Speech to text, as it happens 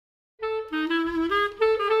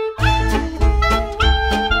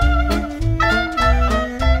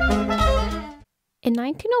In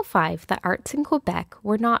 1905, the arts in Quebec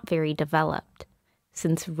were not very developed.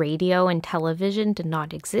 Since radio and television did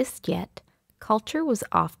not exist yet, culture was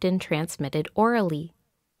often transmitted orally.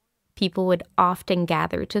 People would often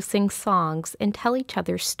gather to sing songs and tell each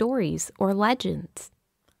other stories or legends.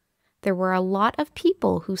 There were a lot of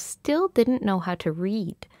people who still didn't know how to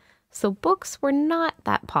read, so books were not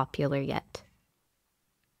that popular yet.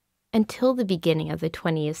 Until the beginning of the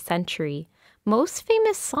 20th century, most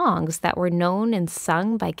famous songs that were known and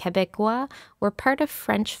sung by Québécois were part of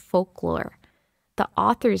French folklore. The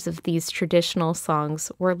authors of these traditional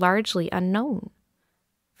songs were largely unknown.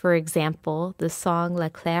 For example, the song La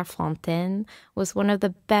Clairefontaine was one of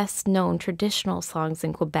the best-known traditional songs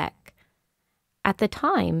in Quebec. At the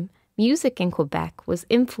time, music in Quebec was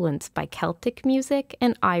influenced by Celtic music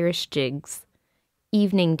and Irish jigs.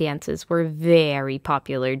 Evening dances were very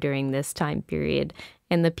popular during this time period,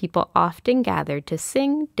 and the people often gathered to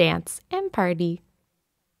sing, dance, and party.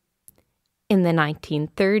 In the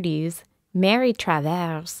 1930s, Mary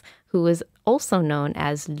Travers, who was also known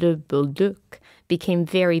as Le Bolduc, became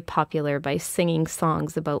very popular by singing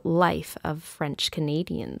songs about life of French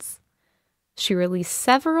Canadians. She released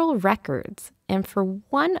several records, and for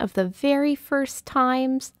one of the very first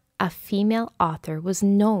times, a female author was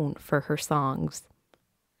known for her songs.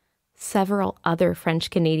 Several other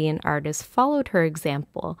French-Canadian artists followed her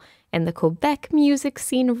example, and the Quebec music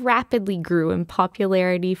scene rapidly grew in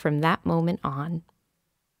popularity from that moment on.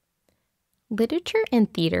 Literature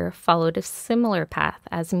and theater followed a similar path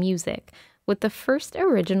as music, with the first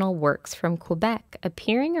original works from Quebec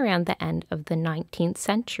appearing around the end of the 19th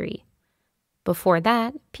century. Before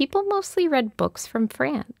that, people mostly read books from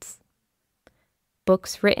France.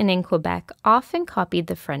 Books written in Quebec often copied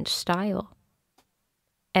the French style.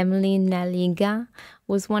 Emily Naliga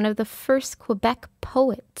was one of the first Quebec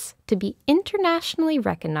poets to be internationally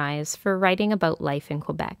recognized for writing about life in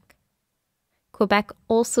Quebec. Quebec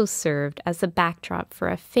also served as a backdrop for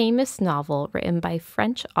a famous novel written by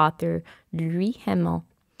French author Louis Hémon,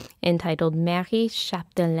 entitled Marie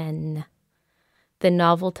Chapdelaine. The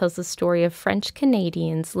novel tells the story of French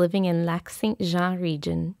Canadians living in Lac-Saint-Jean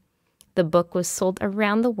region. The book was sold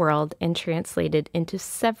around the world and translated into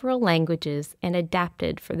several languages and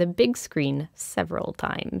adapted for the big screen several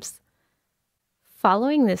times.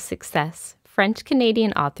 Following this success,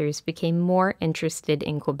 French-Canadian authors became more interested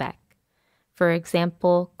in Quebec. For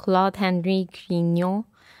example, Claude-Henri Grignon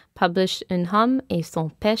published Un homme et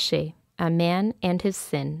son péché, A Man and His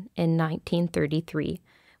Sin, in 1933,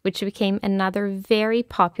 which became another very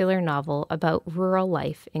popular novel about rural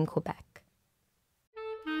life in Quebec.